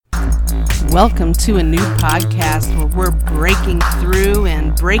Welcome to a new podcast where we're breaking through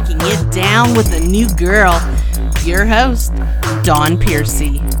and breaking it down with a new girl. Your host, Dawn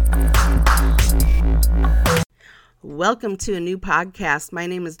Piercy. Welcome to a new podcast. My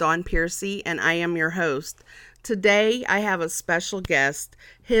name is Dawn Piercy and I am your host. Today I have a special guest.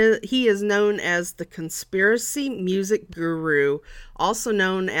 He is known as the Conspiracy Music Guru, also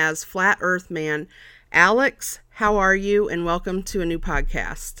known as Flat Earth Man. Alex, how are you? And welcome to a new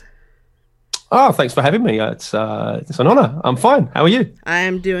podcast. Oh, thanks for having me. It's an honor. I'm fine. How are you? I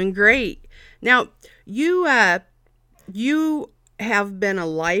am doing great. Now, you have been a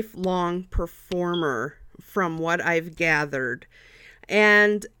lifelong performer from what I've gathered.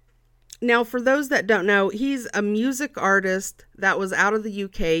 And now, for those that don't know, he's a music artist that was out of the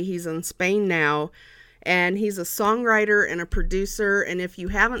UK. He's in Spain now. And he's a songwriter and a producer. And if you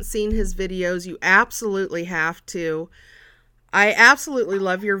haven't seen his videos, you absolutely have to. I absolutely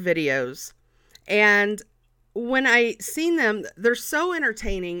love your videos. And when I seen them, they're so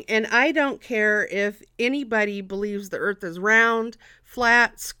entertaining. And I don't care if anybody believes the earth is round,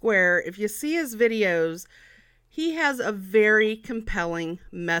 flat, square. If you see his videos, he has a very compelling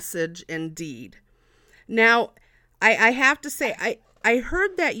message indeed. Now, I have to say, I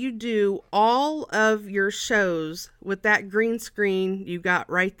heard that you do all of your shows with that green screen you got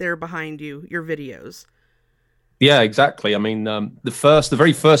right there behind you, your videos. Yeah, exactly. I mean, the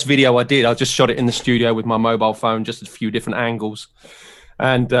very first video I did, I just shot it in the studio with my mobile phone, just a few different angles.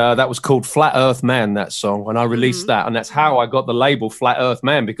 And that was called Flat Earth Man, that song. And I released that. And that's how I got the label Flat Earth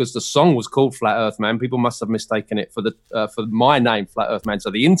Man, because the song was called Flat Earth Man. People must have mistaken it for my name, Flat Earth Man.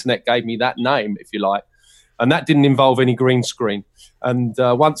 So the internet gave me that name, if you like. And that didn't involve any green screen. And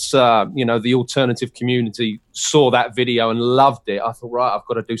once, the alternative community saw that video and loved it, I thought, right, I've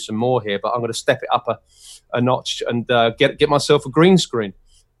got to do some more here, but I'm going to step it up a notch and get myself a green screen.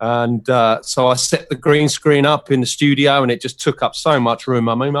 And so I set the green screen up in the studio, and it just took up so much room.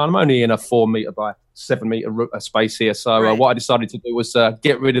 I mean, I'm only in a 4 meter by 7 meter space here. So what I decided to do was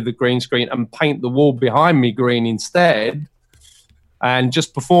get rid of the green screen and paint the wall behind me green instead, and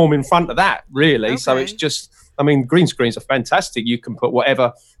just perform in front of that, really. Okay. So it's just, I mean, green screens are fantastic. You can put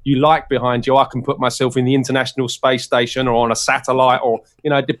whatever you like behind you. I can put myself in the International Space Station or on a satellite, or,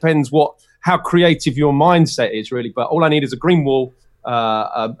 it depends how creative your mindset is, really. But all I need is a green wall,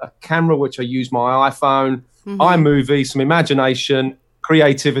 a camera, which I use my iPhone, iMovie, some imagination,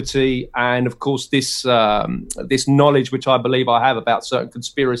 creativity, and of course this knowledge, which I believe I have about certain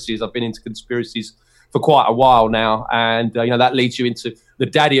conspiracies. I've been into conspiracies for quite a while now, and that leads you into the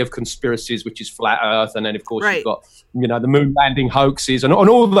daddy of conspiracies, which is flat Earth, and then of course you've got the moon landing hoaxes and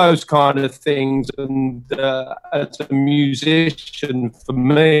all those kind of things. And as a musician, for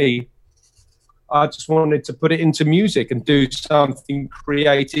me, I just wanted to put it into music and do something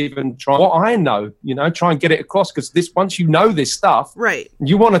creative and try what I know, try and get it across. Because once you know this stuff,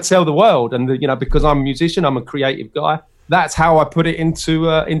 you want to tell the world. And because I'm a musician, I'm a creative guy. That's how I put it into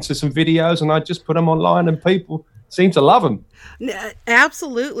some videos, and I just put them online, and people seem to love them.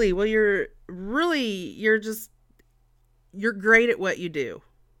 Absolutely. Well, you're great at what you do.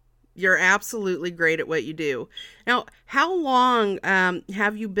 You're absolutely great at what you do. Now, how long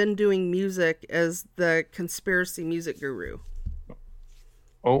have you been doing music as the Conspiracy Music Guru?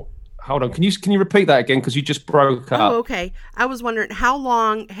 Oh, hold on. Can you repeat that again? Because you just broke up. Oh, okay. I was wondering, how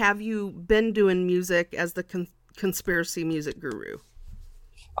long have you been doing music as the Conspiracy Music Guru?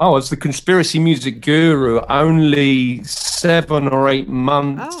 Oh, as the Conspiracy Music Guru, only 7 or 8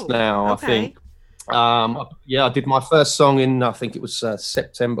 months now, okay. I think. I did my first song in, I think it was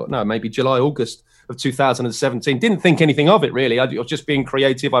maybe July, August of 2017. Didn't think anything of it, really. I was just being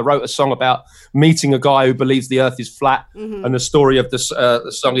creative. I wrote a song about meeting a guy who believes the earth is flat. And the story of the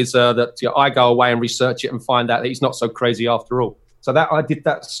song is that I go away and research it and find out that he's not so crazy after all. So I did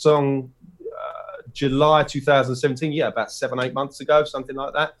that song July 2017, about 7-8 months ago, something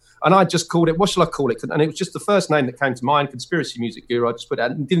like that. And I just called it, what shall I call it? And it was just the first name that came to mind, Conspiracy Music Guru. I just put it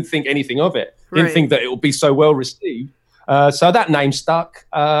out and didn't think anything of it. Didn't think that it would be so well received. So that name stuck.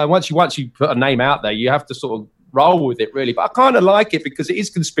 Once you put a name out there, you have to sort of roll with it, really. But I kind of like it because it is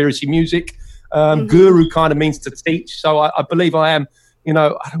conspiracy music. Guru kind of means to teach. So I believe I am, I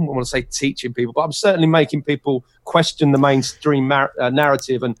don't want to say teaching people, but I'm certainly making people question the mainstream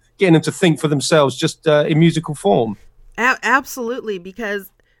narrative and getting them to think for themselves, just in musical form. Absolutely,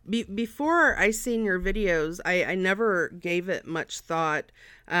 because before I seen your videos, I never gave it much thought.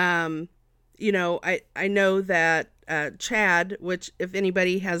 I know that Chad, which if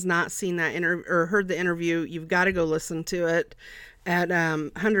anybody has not seen that or heard the interview, you've got to go listen to it at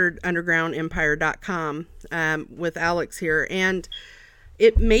 100undergroundempire.com with Alex here. And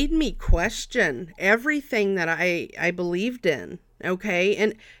it made me question everything that I believed in. Okay.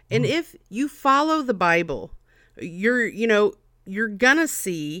 And if you follow the Bible, you're gonna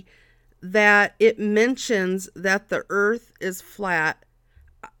see that it mentions that the earth is flat.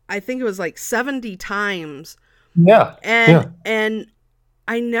 I think it was like 70 times. Yeah. And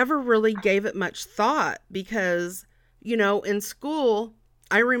I never really gave it much thought because, in school,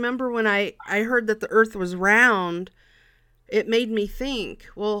 I remember when I heard that the earth was round, it made me think,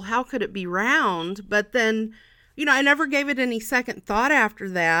 well, how could it be round? But then, I never gave it any second thought after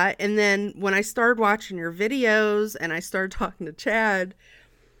that. And then when I started watching your videos and I started talking to Chad,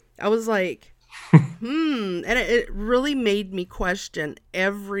 I was like, and it really made me question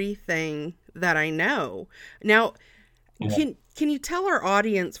everything that I know. Now, can you tell our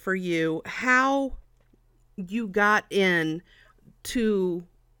audience for you how you got in to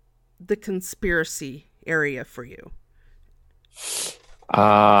the conspiracy area for you?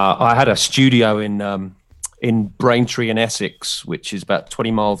 I had a studio in Braintree in Essex, which is about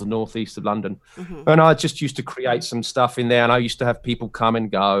 20 miles northeast of London. Mm-hmm. And I just used to create some stuff in there. And I used to have people come and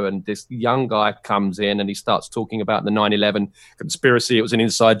go. And this young guy comes in and he starts talking about the 9/11 conspiracy. It was an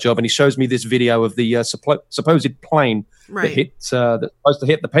inside job. And he shows me this video of the supposed plane that's supposed to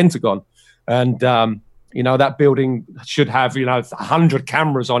hit the Pentagon. And, that building should have, 100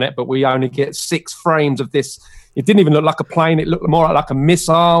 cameras on it, but we only get 6 frames of this. It didn't even look like a plane. It looked more like a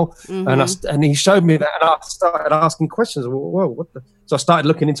missile. Mm-hmm. And he showed me that, and I started asking questions. Whoa, what the? So I started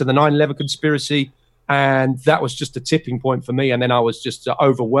looking into the 9/11 conspiracy, and that was just a tipping point for me. And then I was just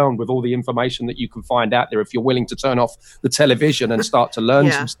overwhelmed with all the information that you can find out there if you're willing to turn off the television and start to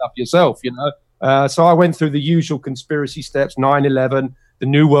learn some stuff yourself, So I went through the usual conspiracy steps: 9/11, the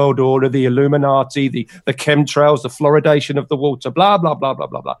New World Order, the Illuminati, the chemtrails, the fluoridation of the water, blah, blah, blah, blah,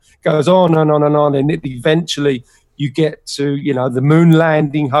 blah, blah. Goes on and on and on. And eventually you get to, the moon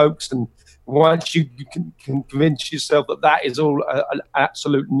landing hoax. And once you can convince yourself that is all an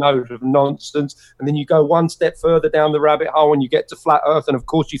absolute load of nonsense, and then you go one step further down the rabbit hole and you get to flat Earth, and of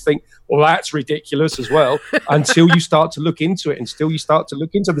course you think, well, that's ridiculous as well, until you start to look into it, and still you start to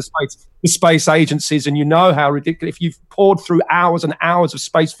look into the space agencies, and how ridiculous. If you've poured through hours and hours of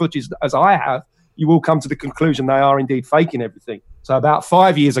space footage, as I have, you will come to the conclusion they are indeed faking everything. So about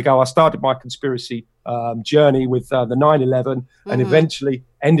 5 years ago, I started my conspiracy journey with the 9/11, and eventually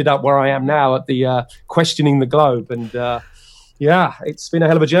ended up where I am now at the questioning the globe. And it's been a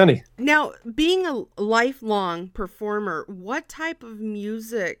hell of a journey. Now, being a lifelong performer, what type of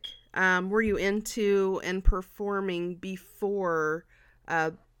music were you into and performing before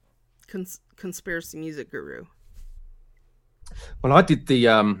Conspiracy Music Guru? Well, I did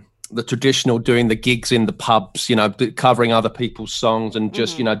the traditional, doing the gigs in the pubs, covering other people's songs and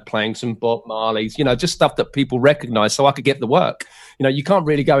just, playing some Bob Marley's, just stuff that people recognize so I could get the work. You can't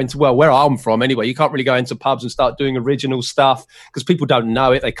really go into, where I'm from anyway, you can't really go into pubs and start doing original stuff because people don't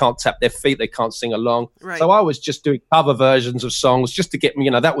know it. They can't tap their feet. They can't sing along. Right. So I was just doing cover versions of songs just to get me,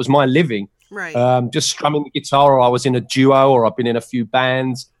 that was my living. Right. Just strumming the guitar, or I was in a duo, or I've been in a few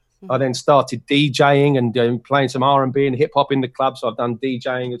bands. I then started DJing and playing some R&B and hip hop in the club. So I've done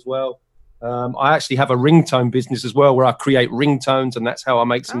DJing as well. I actually have a ringtone business as well, where I create ringtones, and that's how I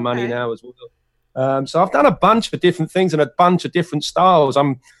make some money now as well. So I've done a bunch of different things and a bunch of different styles.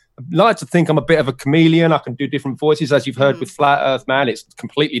 I like to think I'm a bit of a chameleon. I can do different voices, as you've heard with Flat Earth Man. It's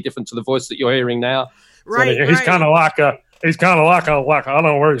completely different to the voice that you're hearing now. Right. So he's kind of like I don't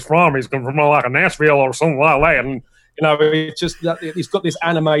know where he's from. He's from like a Nashville or something like that. And it's just that he's got this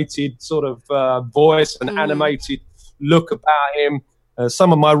animated sort of voice and animated look about him.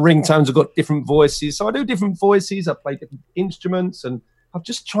 Some of my ringtones have got different voices. So I do different voices. I play different instruments, and I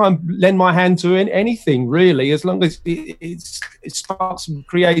just try and lend my hand to anything, really, as long as it sparks some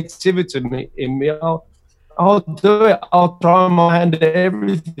creativity in me. I'll do it. I'll try my hand at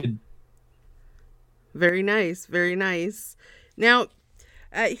everything. Very nice. Very nice. Now,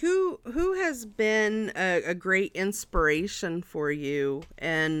 who has been a great inspiration for you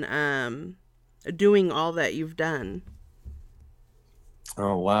in doing all that you've done?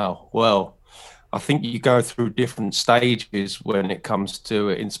 Oh, wow. Well, I think you go through different stages when it comes to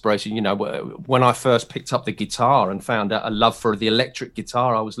inspiration. When I first picked up the guitar and found out a love for the electric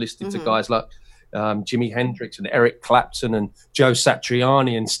guitar, I was listening to guys like Jimi Hendrix and Eric Clapton and Joe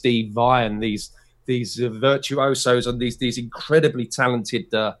Satriani and Steve Vai, and these virtuosos and these incredibly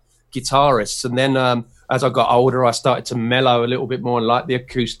talented guitarists. And then as I got older, I started to mellow a little bit more and like the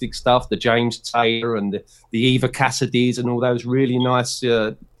acoustic stuff, the James Taylor and the Eva Cassidys and all those really nice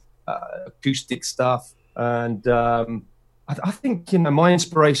acoustic stuff. And I I think, my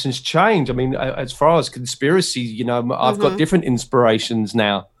inspirations change. I mean, as far as conspiracy, I've got different inspirations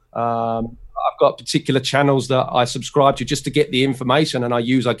now. I've got particular channels that I subscribe to just to get the information, and I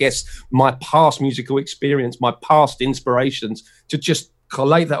use, I guess, my past musical experience, my past inspirations to just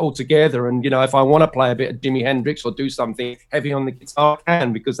collate that all together. And, if I want to play a bit of Jimi Hendrix or do something heavy on the guitar, I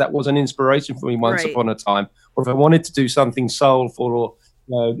can, because that was an inspiration for me once upon a time. Or if I wanted to do something soulful or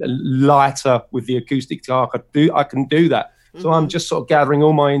lighter with the acoustic guitar, I can do that. So I'm just sort of gathering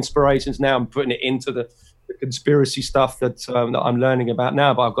all my inspirations now and putting it into the conspiracy stuff that I'm learning about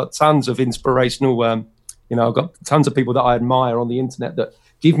now. But I've got tons of inspirational, I've got tons of people that I admire on the internet that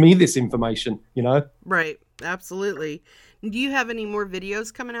give me this information, Right. Absolutely. Do you have any more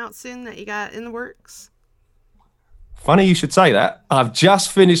videos coming out soon that you got in the works? Funny you should say that. I've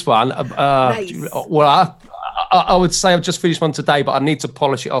just finished one. Nice. Well, I would say I've just finished one today, but I need to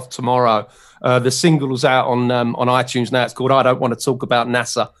polish it off tomorrow. The single's out on iTunes now. It's called I Don't Want to Talk About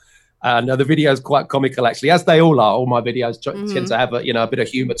NASA. And the video is quite comical, actually, as they all are. All my videos tend to have a bit of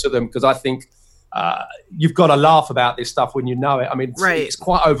humor to them, because I think you've got to laugh about this stuff when you know it. I mean, it's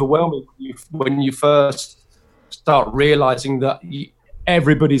quite overwhelming when you first start realizing that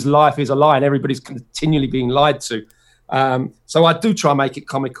everybody's life is a lie and everybody's continually being lied to. So I do try and make it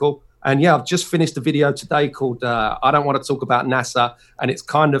comical. And yeah, I've just finished a video today called I Don't Want to Talk About NASA. And it's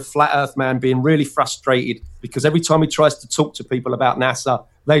kind of Flat Earth Man being really frustrated because every time he tries to talk to people about NASA,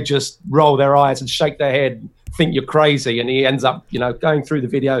 they just roll their eyes and shake their head and think you're crazy. And he ends up, going through the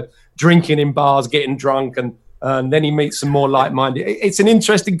video, drinking in bars, getting drunk, and then he meets some more like-minded. It's an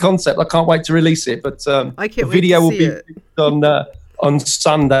interesting concept. I can't wait to release it. But the video will be on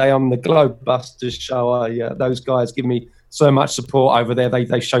Sunday on the Globebusters show. Those guys give me so much support over there.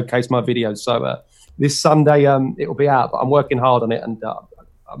 They showcase my videos. So this Sunday it will be out. But I'm working hard on it, and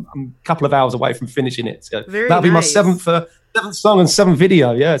I'm a couple of hours away from finishing it. So that'll be my seventh song and seventh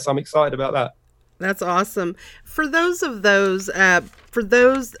video. Yes, I'm excited about that. That's awesome. For those that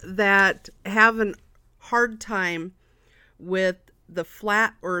have a hard time with the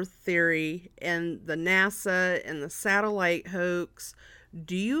flat Earth theory and the NASA and the satellite hoax,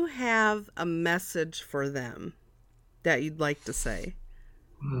 do you have a message for them that you'd like to say?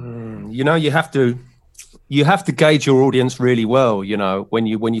 You have to gauge your audience really well. When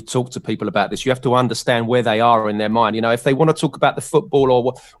you talk to people about this, you have to understand where they are in their mind. If they want to talk about the football or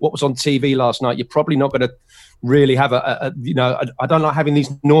what was on TV last night, you're probably not going to really have I don't like having these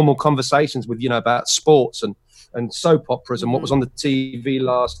normal conversations with about sports and soap operas and what was on the TV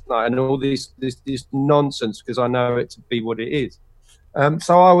last night and all this nonsense, because I know it to be what it is.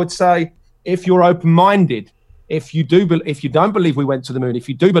 So I would say, if you're open-minded, if you don't believe we went to the moon, if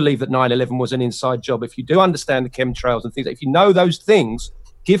you do believe that 9/11 was an inside job, if you do understand the chemtrails and things, if you know those things,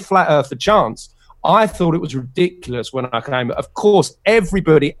 give Flat Earth a chance. I thought it was ridiculous when I came. Of course, every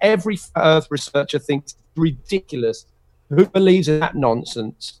Flat Earth researcher thinks it's ridiculous. Who believes in that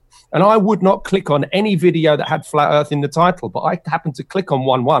nonsense? And I would not click on any video that had Flat Earth in the title, but I happened to click on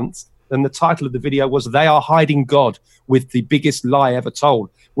one once, and the title of the video was "They Are Hiding God with the Biggest Lie Ever Told,"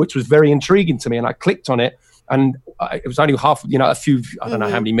 which was very intriguing to me. And I clicked on it, and it was only I don't know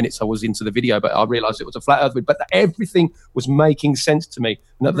how many minutes I was into the video, but I realized it was a flat earth. But everything was making sense to me.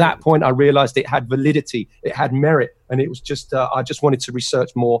 And at that point, I realized it had validity, it had merit. And it was just, I just wanted to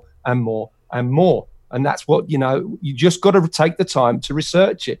research more and more and more. And that's what, you just got to take the time to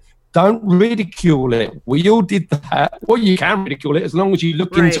research it. Don't ridicule it. We all did that. Well, you can ridicule it as long as you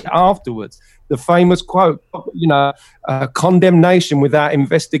look into it afterwards. The famous quote, condemnation without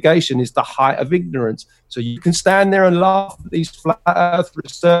investigation is the height of ignorance. So you can stand there and laugh at these flat earth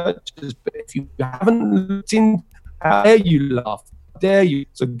researchers, but if you haven't looked in, how dare you laugh? How dare you?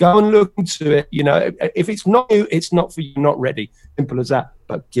 So go and look into it. If it's not you, it's not for you, not ready. Simple as that.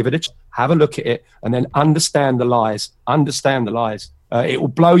 But give it a chance, have a look at it, and then understand the lies. Understand the lies. It will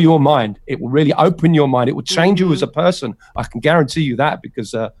blow your mind. It will really open your mind. It will change you as a person. I can guarantee you that,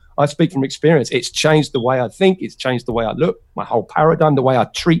 because I speak from experience. It's changed the way I think. It's changed the way I look, my whole paradigm, the way I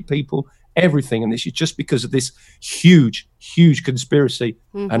treat people, everything. And this is just because of this huge, huge conspiracy.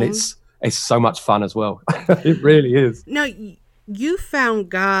 And it's so much fun as well. It really is. Now, you found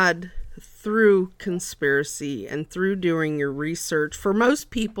God through conspiracy and through doing your research. For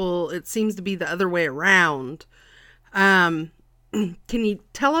most people, it seems to be the other way around. Can you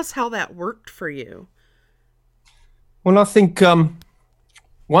tell us how that worked for you? Well, I think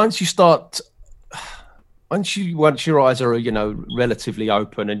once your eyes are relatively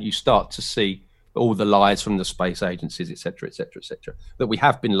open and you start to see all the lies from the space agencies, etc., that we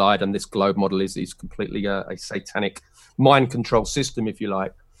have been lied, and this globe model is completely a satanic mind control system, if you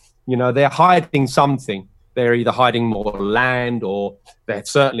like. They're hiding something. they're either hiding more land, or they're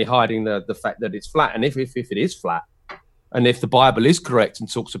certainly hiding the fact that it's flat. And if it is flat, and if the Bible is correct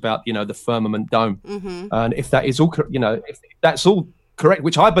and talks about, the firmament dome, and if that is all, if that's all correct,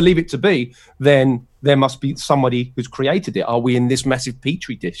 which I believe it to be, then there must be somebody who's created it. Are we in this massive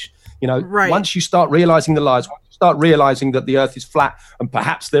petri dish? Right. Once you start realizing the lies, once you start realizing that the earth is flat and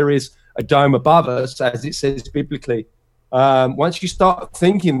perhaps there is a dome above us, as it says biblically, once you start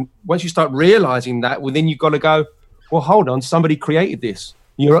realizing that, well, then you've got to go, well, hold on, somebody created this.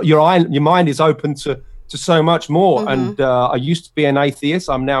 Your mind is open to so much more. And I used to be an atheist.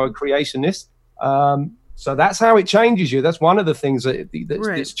 I'm now a creationist. So that's how it changes you. That's one of the things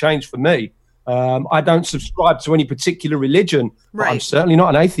that's changed for me. I don't subscribe to any particular religion, but I'm certainly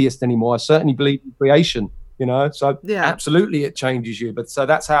not an atheist anymore. I certainly believe in creation, so absolutely it changes you. But so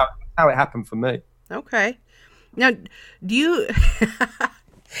that's how it happened for me. Okay. Now, do you,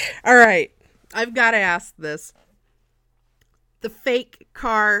 all right, I've got to ask this. The fake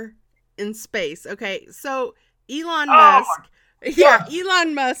car in space. Okay. So Elon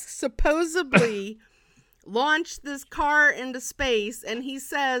Musk supposedly launched this car into space, and he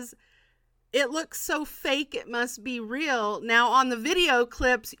says it looks so fake it must be real. Now on the video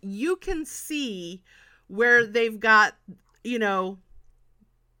clips you can see where they've got, it's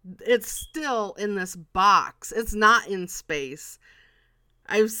still in this box. It's not in space.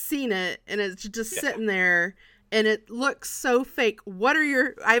 I've seen it, and it's just sitting there, and it looks so fake.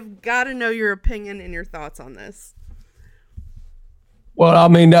 I've got to know your opinion and your thoughts on this. Well, I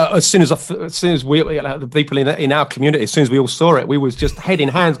mean, as soon as we, the people in our community, as soon as we all saw it, we was just head in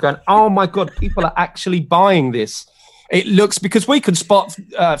hands going, oh my God, people are actually buying this. It looks, because we could spot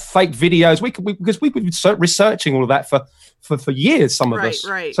fake videos. Because we've been researching all of that for years, some of us.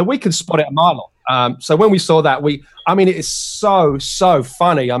 Right. So we can spot it a mile off. So when we saw that, it is so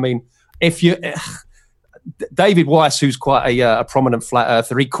funny. I mean, David Weiss, who's quite a prominent flat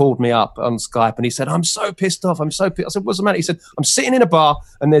earther, he called me up on Skype and he said, I'm so pissed off. I said, what's the matter? He said, I'm sitting in a bar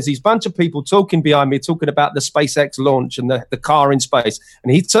and there's these bunch of people talking behind me, talking about the SpaceX launch and the car in space.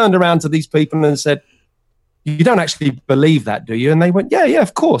 And he turned around to these people and said, you don't actually believe that, do you? And they went, yeah,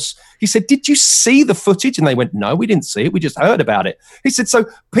 of course. He said, did you see the footage? And they went, no, we didn't see it. We just heard about it. He said, so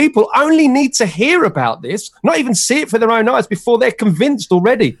people only need to hear about this, not even see it for their own eyes before they're convinced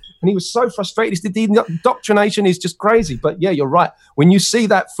already. And he was so frustrated. He said, the indoctrination is just crazy. But yeah, you're right. When you see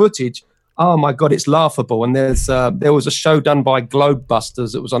that footage, oh my God, it's laughable. And there was a show done by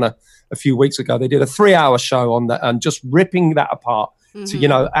Globebusters. It was on a few weeks ago. They did a 3-hour show on that and just ripping that apart. So,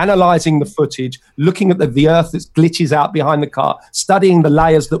 analyzing the footage, looking at the earth that glitches out behind the car, studying the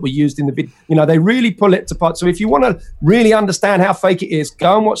layers that were used in the video. They really pull it apart. So if you want to really understand how fake it is,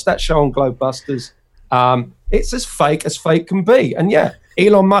 go and watch that show on Globebusters. It's as fake can be. And yeah,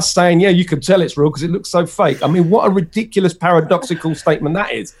 Elon Musk saying, yeah, you can tell it's real because it looks so fake. I mean, what a ridiculous, paradoxical statement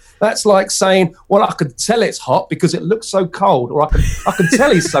that is. That's like saying, well, I could tell it's hot because it looks so cold, or I can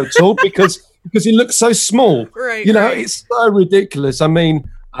tell he's so tall because he looks so small. Right. It's so ridiculous. I mean,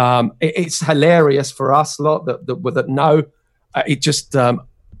 it's hilarious for us lot that know.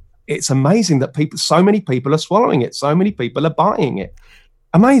 It's amazing that so many people are swallowing it. So many people are buying it.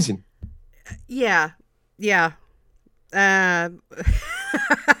 Amazing. Yeah. It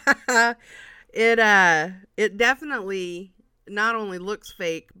definitely not only looks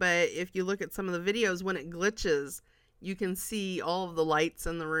fake, but if you look at some of the videos, when it glitches, you can see all of the lights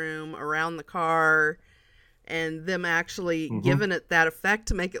in the room around the car and them actually giving it that effect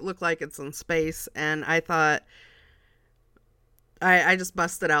to make it look like it's in space. And I thought, I just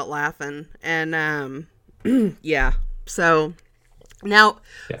busted out laughing. And yeah. So now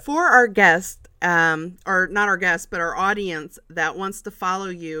for our guest, or not our guest, but our audience that wants to follow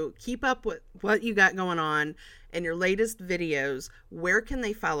you, keep up with what you got going on and your latest videos, where can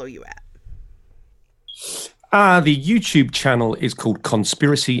they follow you at? The YouTube channel is called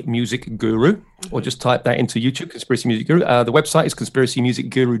Conspiracy Music Guru, or just type that into YouTube, Conspiracy Music Guru. The website is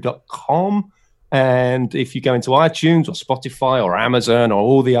conspiracymusicguru.com. And if you go into iTunes or Spotify or Amazon or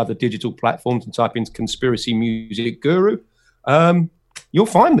all the other digital platforms and type in Conspiracy Music Guru, you'll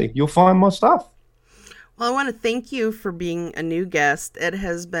find me. You'll find my stuff. Well, I want to thank you for being a new guest. It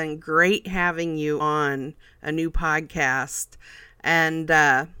has been great having you on a new podcast. And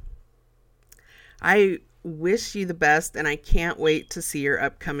I wish you the best, and I can't wait to see your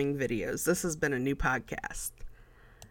upcoming videos. This has been a new podcast.